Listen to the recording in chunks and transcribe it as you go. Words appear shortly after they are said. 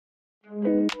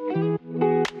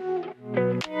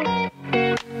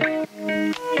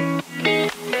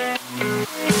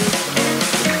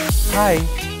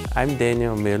I'm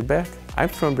Daniel Mehlberg. I'm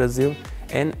from Brazil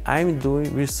and I'm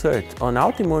doing research on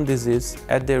autoimmune disease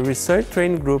at the Research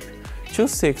Training Group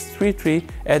 2633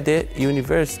 at the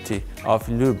University of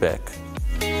Lübeck.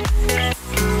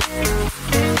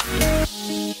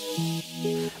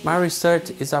 My research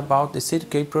is about the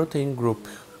CDK protein group,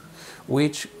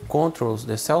 which controls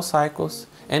the cell cycles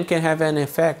and can have an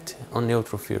effect on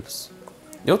neutrophils.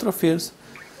 Neutrophils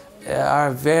are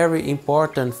very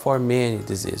important for many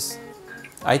diseases.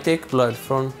 I take blood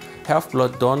from healthy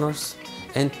blood donors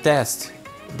and test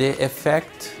the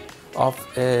effect of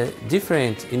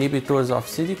different inhibitors of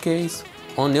CDKs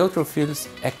on neutrophils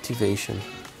activation.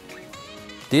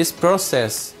 This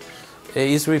process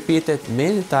is repeated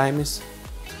many times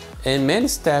and many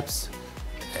steps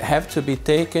have to be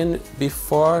taken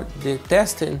before the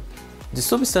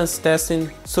substance testing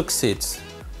succeeds.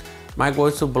 My goal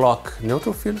is to block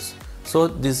neutrophils so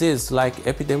diseases like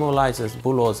epidermolysis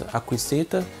bullosa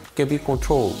acquisita can be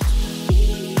controlled.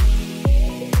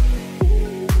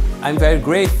 I'm very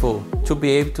grateful to be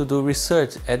able to do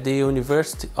research at the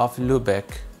University of Lübeck.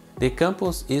 The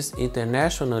campus is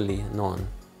internationally known.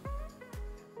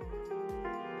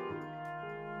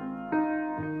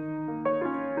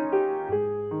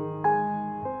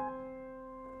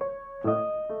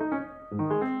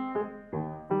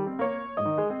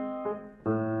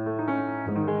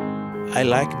 I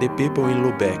like the people in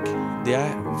Lübeck. They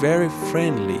are very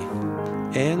friendly,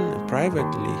 and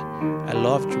privately I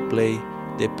love to play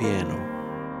the piano.